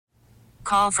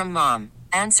Call from mom.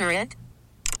 Answer it.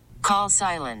 Call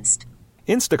silenced.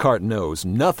 Instacart knows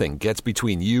nothing gets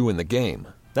between you and the game.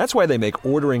 That's why they make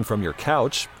ordering from your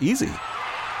couch easy.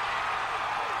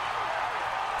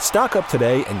 Stock up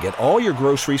today and get all your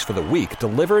groceries for the week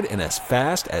delivered in as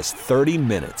fast as 30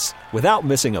 minutes without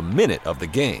missing a minute of the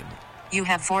game. You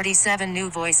have 47 new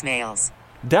voicemails.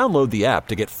 Download the app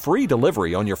to get free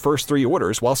delivery on your first 3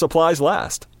 orders while supplies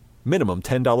last. Minimum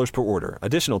 $10 per order.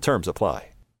 Additional terms apply.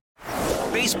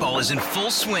 Baseball is in full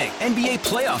swing. NBA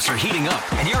playoffs are heating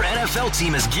up, and your NFL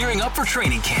team is gearing up for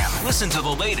training camp. Listen to the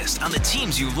latest on the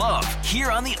teams you love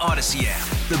here on the Odyssey app.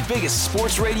 The biggest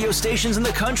sports radio stations in the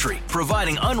country,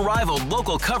 providing unrivaled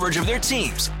local coverage of their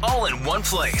teams, all in one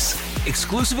place.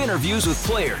 Exclusive interviews with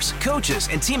players, coaches,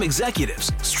 and team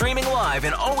executives, streaming live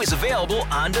and always available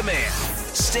on demand.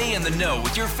 Stay in the know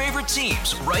with your favorite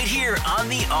teams right here on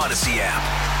the Odyssey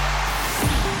app.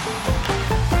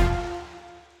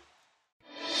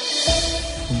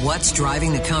 What's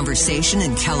driving the conversation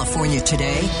in California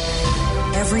today?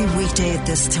 Every weekday at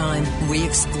this time, we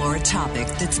explore a topic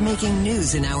that's making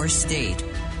news in our state.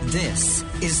 This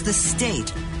is the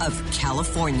state of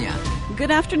California.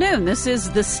 Good afternoon. This is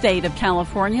the state of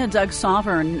California. Doug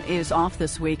Sovereign is off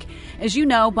this week. As you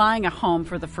know, buying a home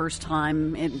for the first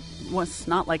time, it was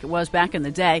not like it was back in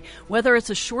the day. Whether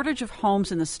it's a shortage of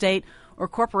homes in the state or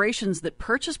corporations that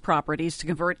purchase properties to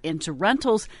convert into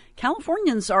rentals,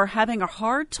 Californians are having a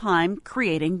hard time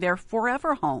creating their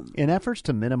forever home. In efforts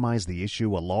to minimize the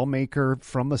issue, a lawmaker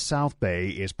from the South Bay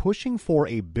is pushing for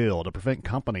a bill to prevent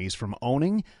companies from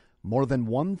owning more than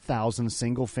 1,000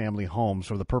 single-family homes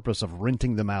for the purpose of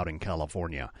renting them out in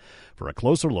California. For a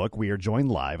closer look, we are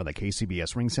joined live on the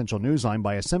KCBS Ring Central Newsline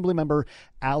by Assembymember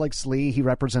Alex Lee. He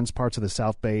represents parts of the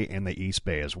South Bay and the East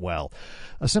Bay as well.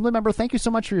 Assembymember, thank you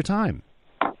so much for your time.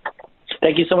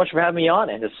 Thank you so much for having me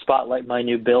on and to spotlight my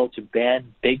new bill to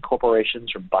ban big corporations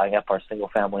from buying up our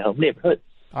single-family home neighborhoods.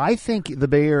 I think the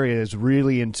Bay Area is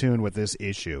really in tune with this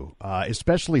issue,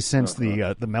 especially since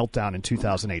the meltdown in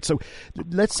 2008. So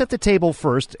let's set the table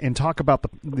first and talk about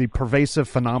the pervasive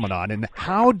phenomenon. And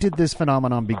how did this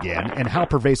phenomenon begin, and how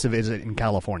pervasive is it in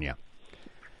California?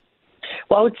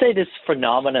 Well, I would say this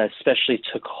phenomena especially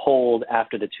took hold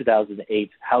after the 2008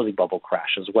 housing bubble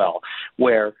crash as well,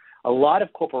 where a lot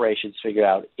of corporations figure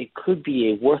out it could be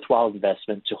a worthwhile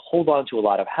investment to hold on to a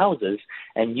lot of houses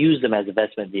and use them as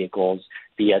investment vehicles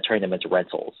via turning them into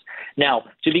rentals. Now,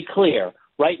 to be clear,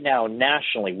 right now,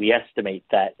 nationally, we estimate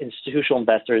that institutional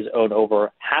investors own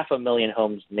over 500,000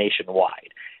 homes nationwide.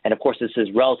 And of course, this is,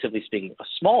 relatively speaking, a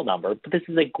small number, but this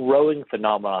is a growing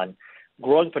phenomenon,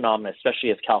 especially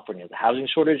as California has a housing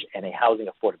shortage and a housing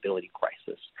affordability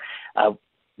crisis.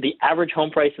 The average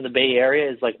home price in the Bay Area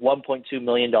is like $1.2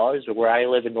 million. Where I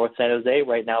live in North San Jose,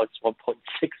 right now it's $1.6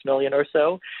 million or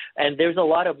so. And there's a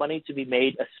lot of money to be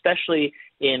made, especially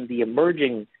in the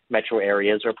emerging metro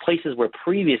areas or places where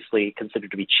previously considered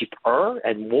to be cheaper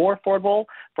and more affordable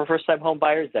for first-time home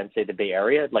buyers than, say, the Bay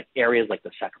Area, like areas like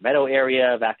the Sacramento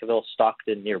area, Vacaville,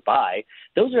 Stockton, nearby.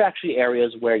 Those are actually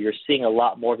areas where you're seeing a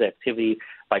lot more of the activity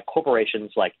by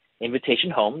corporations like Invitation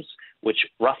Homes, which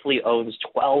roughly owns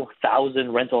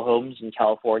 12,000 rental homes in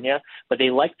California, but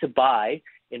they like to buy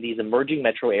in these emerging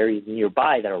metro areas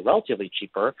nearby that are relatively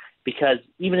cheaper because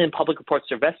even in public reports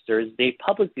to investors, they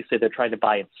publicly say they're trying to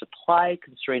buy in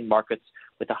supply-constrained markets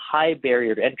with a high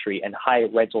barrier to entry and high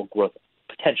rental growth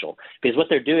potential. Because what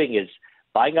they're doing is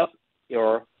buying up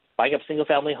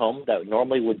single-family home that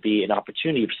normally would be an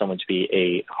opportunity for someone to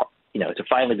be to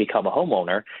finally become a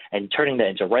homeowner and turning that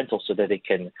into rental so that they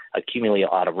can accumulate a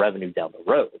lot of revenue down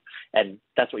the road. And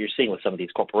that's what you're seeing with some of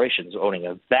these corporations owning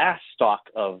a vast stock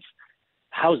of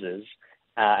houses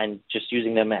and just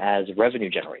using them as revenue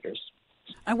generators.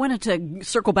 I wanted to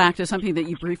circle back to something that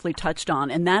you briefly touched on,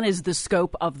 and that is the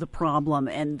scope of the problem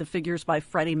and the figures by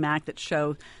Freddie Mac that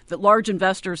show that large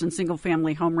investors in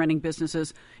single-family home renting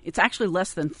businesses, it's actually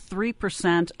less than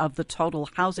 3% of the total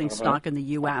housing stock in the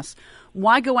U.S.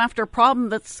 Why go after a problem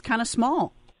that's kind of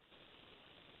small?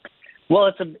 Well,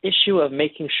 it's an issue of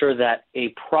making sure that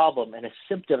a problem and a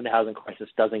symptom of the housing crisis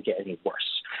doesn't get any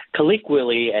worse.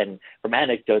 Colloquially and from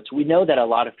anecdotes, we know that a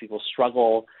lot of people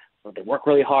struggle. They work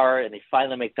really hard and they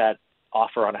finally make that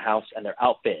offer on a house and they're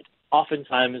outbid,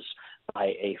 oftentimes by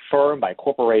a firm, by a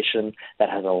corporation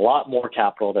that has a lot more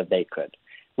capital than they could.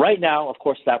 Right now, of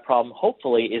course, that problem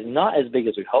hopefully is not as big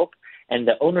as we hope, and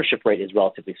the ownership rate is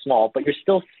relatively small, but you're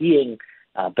still seeing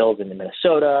bills in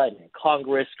Minnesota and in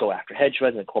Congress go after hedge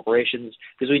funds and corporations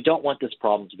because we don't want this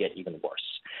problem to get even worse.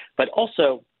 But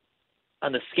also,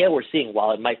 on the scale we're seeing,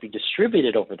 while it might be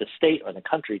distributed over the state or the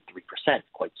country, 3%,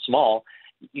 quite small,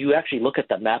 you actually look at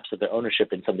the maps of their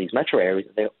ownership in some of these metro areas,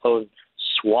 they own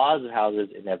swaths of houses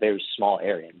in a very small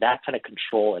area. That kind of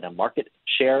control in a market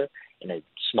share in a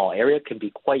small area can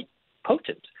be quite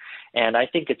potent. And I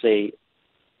think it's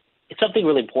something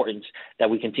really important that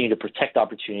we continue to protect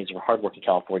opportunities for hardworking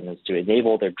Californians to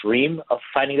enable their dream of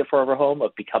finding a forever home,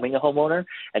 of becoming a homeowner,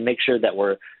 and make sure that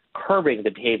we're curbing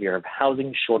the behavior of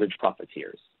housing shortage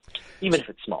profiteers, even if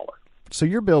it's smaller. So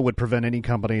your bill would prevent any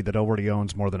company that already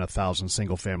owns more than 1,000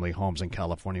 single-family homes in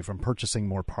California from purchasing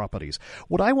more properties.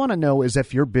 What I want to know is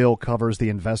if your bill covers the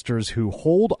investors who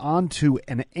hold on to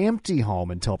an empty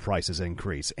home until prices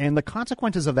increase. And the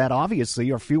consequences of that, obviously,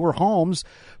 are fewer homes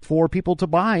for people to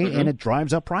buy, and it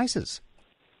drives up prices.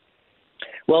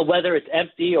 Well, whether it's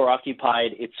empty or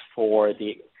occupied, it's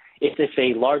if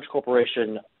a large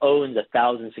corporation owns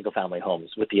 1,000 single-family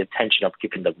homes with the intention of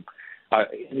keeping them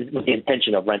with the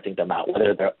intention of renting them out,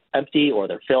 whether they're empty or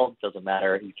they're filled, doesn't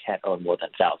matter. You can't own more than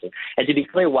 1,000. And to be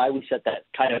clear, why we set that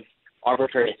kind of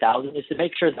arbitrary 1,000 is to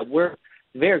make sure that we're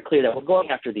very clear that we're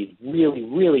going after these really,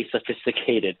 really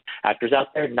sophisticated actors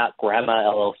out there, not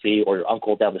Grandma LLC or your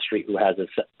uncle down the street who has a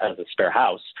spare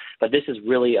house. But this is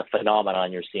really a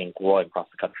phenomenon you're seeing growing across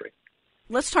the country.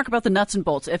 Let's talk about the nuts and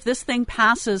bolts. If this thing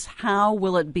passes, how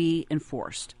will it be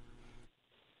enforced?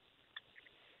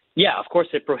 Yeah, of course,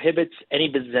 it prohibits any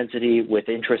business entity with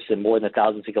interest in more than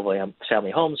 1,000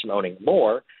 single-family homes from owning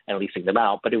more and leasing them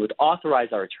out, but it would authorize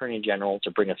our Attorney General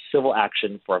to bring a civil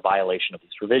action for a violation of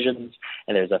these provisions,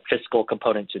 and there's a fiscal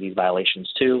component to these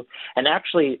violations too. And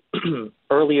actually,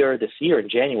 earlier this year in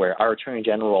January, our Attorney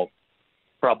General,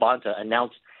 Brabanta,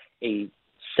 announced a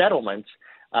settlement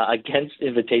against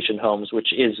Invitation Homes,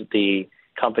 which is the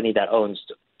company that owns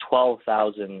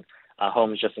 12,000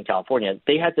 homes just in California.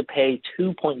 They had to pay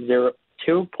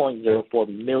 $2.04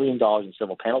 million in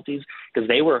civil penalties because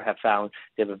they have found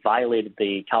they have violated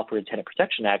the California Tenant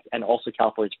Protection Act and also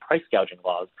California's price gouging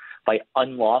laws by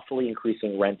unlawfully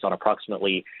increasing rents on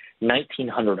approximately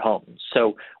 1,900 homes.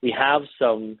 So we have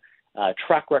some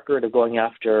track record of going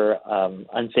after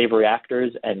unsavory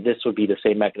actors, and this would be the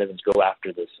same mechanism to go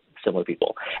after this similar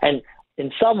people. And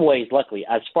in some ways, luckily,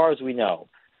 as far as we know,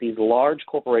 these large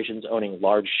corporations owning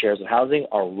large shares of housing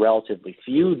are relatively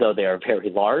few, though they are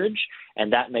very large,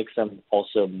 and that makes them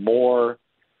also more,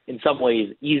 in some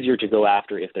ways, easier to go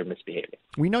after if they're misbehaving.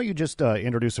 We know you just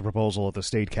introduced a proposal at the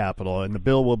state capitol, and the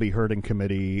bill will be heard in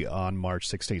committee on March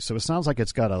 16th. So it sounds like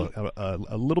it's got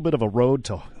a little bit of a road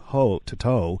to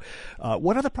toe.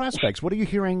 What are the prospects? What are you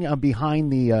hearing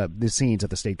behind the scenes at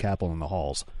the state capitol and the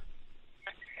halls?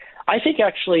 I think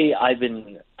actually I've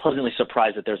been pleasantly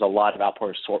surprised that there's a lot of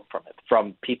outpouring support from it,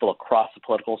 from people across the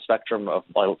political spectrum of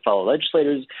my fellow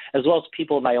legislators, as well as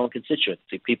people in my own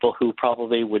constituency, people who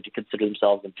probably would consider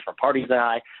themselves in different parties than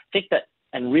I think that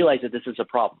and realize that this is a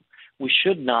problem. We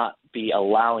should not be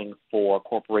allowing for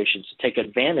corporations to take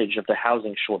advantage of the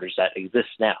housing shortage that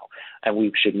exists now, and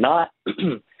we should not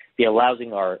be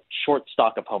allowing our short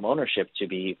stock of home ownership to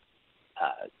be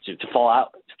to fall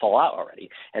out already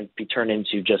and be turned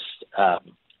into just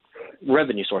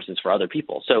revenue sources for other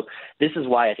people. So this is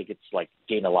why I think it's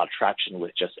gained a lot of traction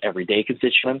with just everyday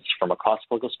constituents from across the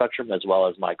political spectrum, as well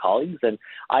as my colleagues. And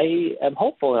I am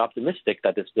hopeful and optimistic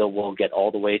that this bill will get all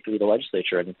the way through the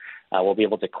legislature and we'll be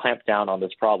able to clamp down on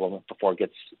this problem before it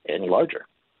gets any larger.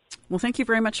 Well, thank you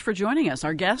very much for joining us.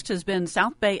 Our guest has been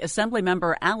South Bay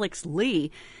Assembly-member Alex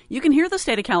Lee. You can hear the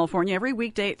State of California every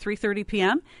weekday at 3:30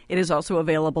 p.m. It is also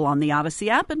available on the Odyssey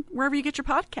app and wherever you get your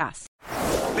podcasts.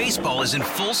 Baseball is in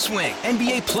full swing.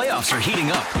 NBA playoffs are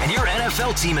heating up, and your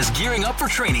NFL team is gearing up for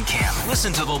training camp.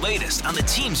 Listen to the latest on the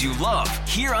teams you love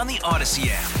here on the Odyssey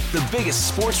app. The biggest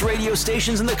sports radio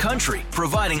stations in the country,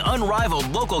 providing unrivaled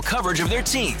local coverage of their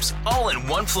teams, all in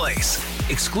one place.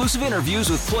 Exclusive interviews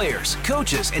with players,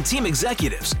 coaches, and team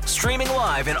executives, streaming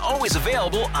live and always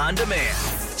available on demand.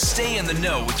 Stay in the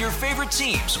know with your favorite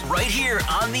teams right here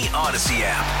on the Odyssey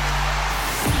app.